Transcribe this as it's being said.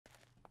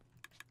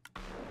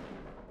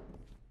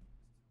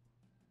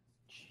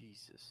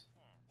Jesus.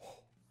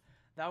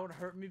 That would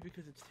hurt me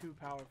because it's too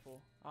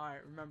powerful. Alright,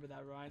 remember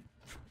that, Ryan.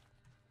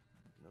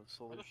 No Why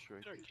solar the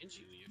strike. fuck did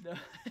Genji leave? No.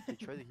 Hey,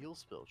 try the heal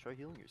spell. Try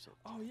healing yourself.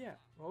 Oh yeah.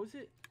 What was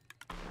it?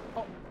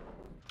 Oh.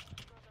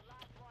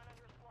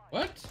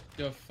 What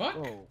the fuck?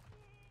 Oh.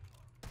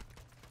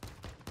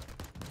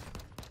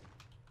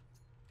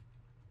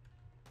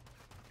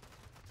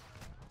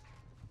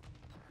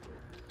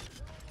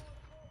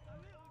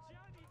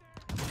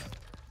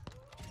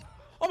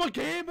 I'm a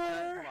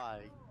gamer! My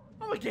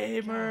I'm a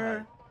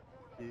gamer!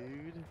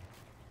 dude.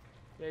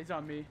 Yeah, he's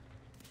on me.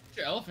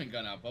 Get your elephant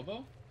gun out,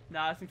 Bobo.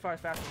 Nah, this thing fires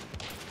fast.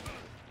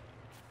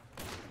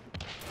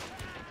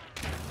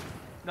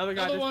 Another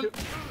guy. Another one.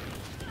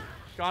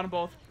 Got them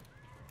both.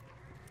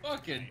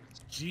 Fucking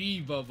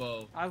G,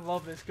 Bobo. I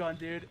love this gun,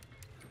 dude.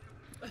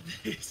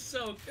 It's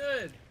so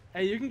good.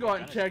 Hey, you can go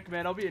out and check,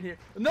 man. I'll be in here.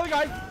 Another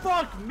guy.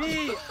 Fuck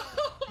me.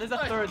 There's a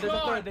my third. There's a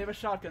God. third. They have a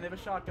shotgun. They have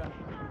a shotgun.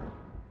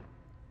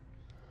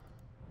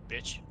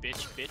 Bitch,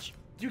 bitch, bitch.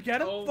 Did you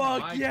get him? Oh my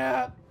Fuck yeah.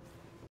 God.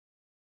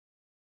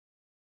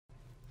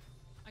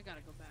 I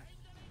gotta go back.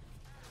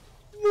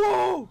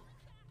 Whoa.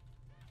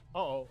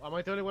 Uh-oh, am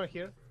I the only one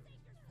here?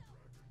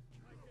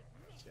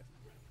 Shit.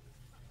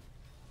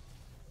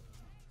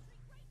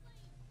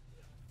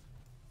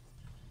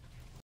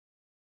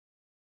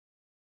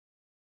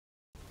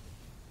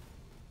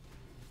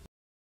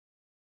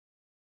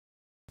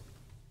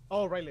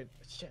 Oh, right lane.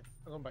 Shit,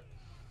 I'm going back.